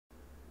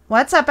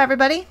What's up,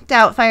 everybody?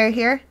 Doubtfire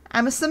here.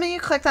 I'm assuming you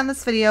clicked on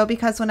this video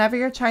because whenever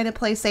you're trying to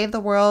play Save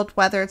the World,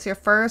 whether it's your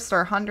first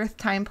or 100th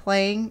time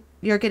playing,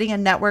 you're getting a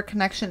network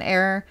connection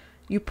error.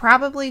 You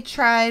probably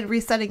tried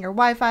resetting your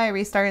Wi-Fi,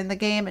 restarting the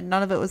game, and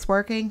none of it was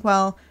working.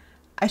 Well,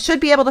 I should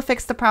be able to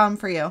fix the problem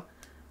for you.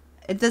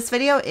 This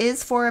video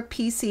is for a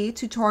PC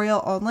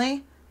tutorial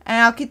only,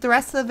 and I'll keep the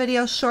rest of the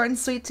video short and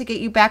sweet to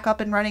get you back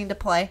up and running to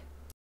play.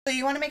 So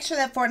you want to make sure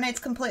that Fortnite's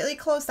completely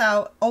closed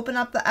out, open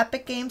up the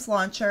Epic Games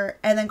launcher,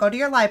 and then go to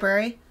your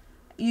library.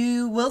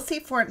 You will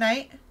see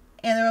Fortnite,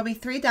 and there will be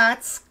 3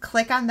 dots.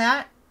 Click on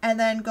that, and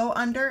then go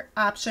under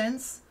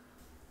Options.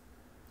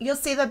 You'll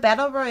see the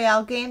Battle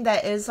Royale game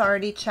that is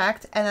already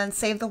checked, and then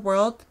Save the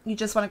World. You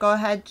just want to go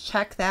ahead,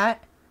 check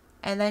that,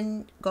 and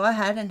then go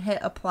ahead and hit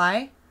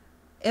Apply.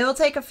 It will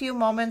take a few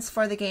moments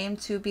for the game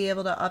to be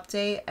able to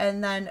update,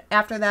 and then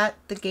after that,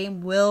 the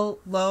game will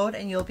load,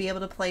 and you'll be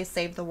able to play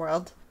Save the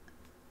World.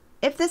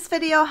 If this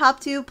video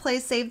helped you play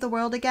Save the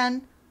World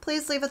again,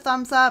 please leave a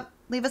thumbs up,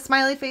 leave a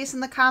smiley face in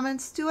the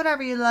comments, do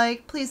whatever you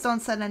like. Please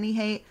don't send any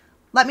hate.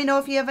 Let me know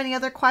if you have any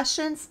other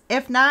questions.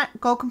 If not,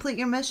 go complete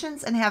your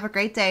missions and have a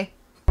great day.